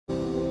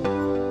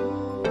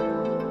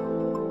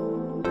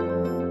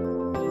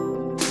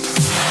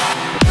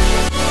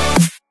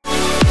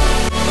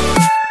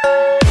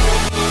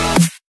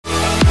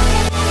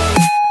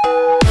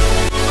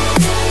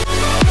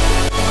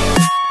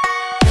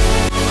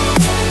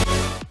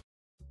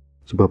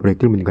Sebuah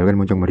proyektil meninggalkan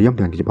moncong meriam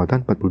dengan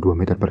kecepatan 42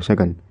 meter per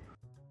second.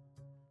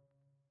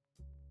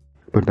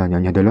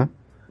 Pertanyaannya adalah,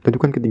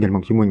 tentukan ketinggian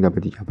maksimum yang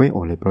dapat dicapai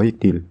oleh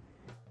proyektil.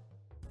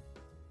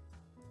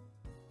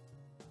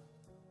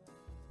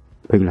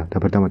 Baiklah,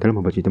 tahap pertama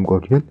adalah membuat sistem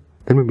koordinat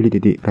dan memilih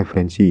titik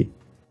referensi.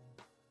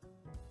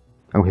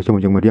 Anggap saja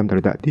moncong meriam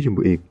terletak di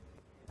sumbu X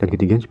dan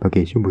ketinggian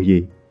sebagai sumbu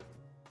Y.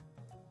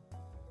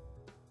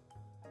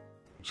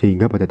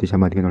 Sehingga pada T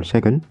sama dengan 0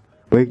 second,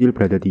 proyektil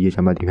berada di Y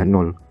sama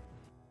dengan 0.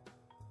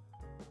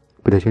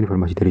 Berdasarkan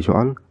informasi dari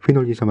soal,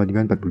 V0 Y sama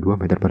dengan 42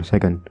 meter per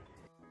second.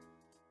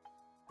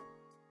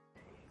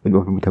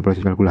 Untuk mempermudah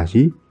proses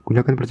kalkulasi,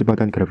 gunakan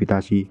percepatan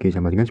gravitasi G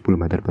sama dengan 10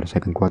 meter per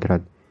second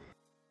kuadrat.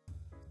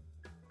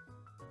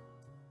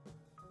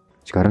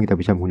 Sekarang kita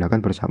bisa menggunakan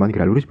persamaan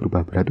gerak lurus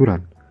berubah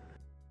beraturan.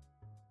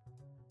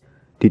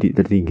 Titik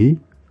tertinggi,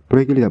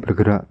 proyektil tidak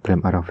bergerak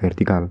dalam arah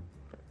vertikal,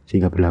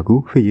 sehingga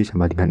berlaku VY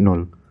sama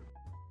dengan 0.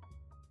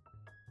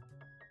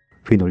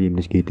 V0Y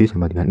minus GT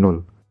sama dengan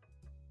 0.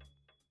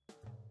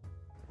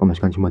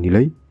 Memasukkan semua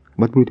nilai,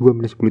 42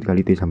 minus 10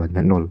 kali T sama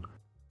dengan 0.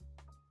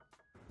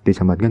 T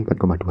sama dengan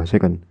 4,2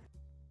 second.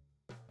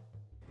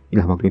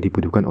 Inilah waktu yang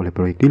dibutuhkan oleh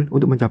proyektil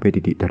untuk mencapai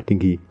titik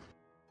tertinggi.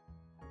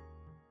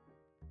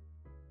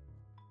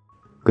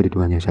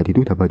 Kehitungannya saat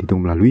itu dapat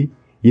dihitung melalui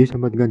Y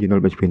sama dengan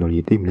Y0 plus V0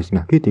 YT minus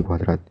setengah GT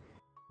kuadrat.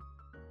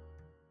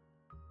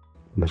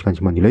 Memasukkan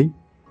semua nilai,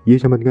 Y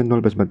sama dengan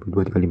 0 plus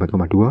 42 dikali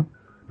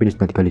 4,2 minus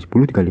setengah dikali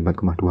 10 dikali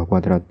 4,2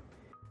 kuadrat.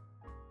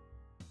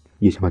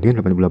 Y sama dengan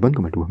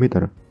 88,2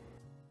 meter.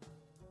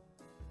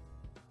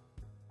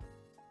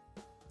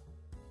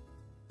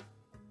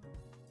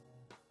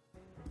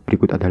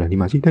 Berikut adalah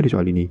animasi dari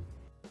soal ini.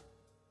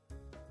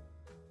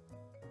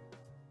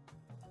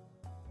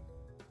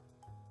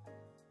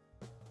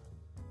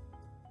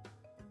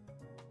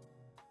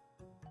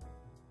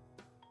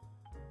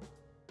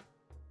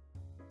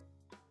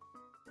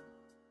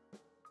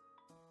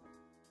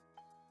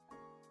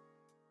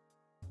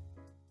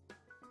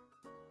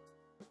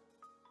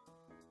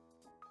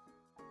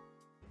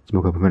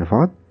 Semoga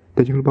bermanfaat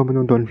dan jangan lupa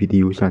menonton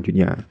video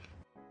selanjutnya.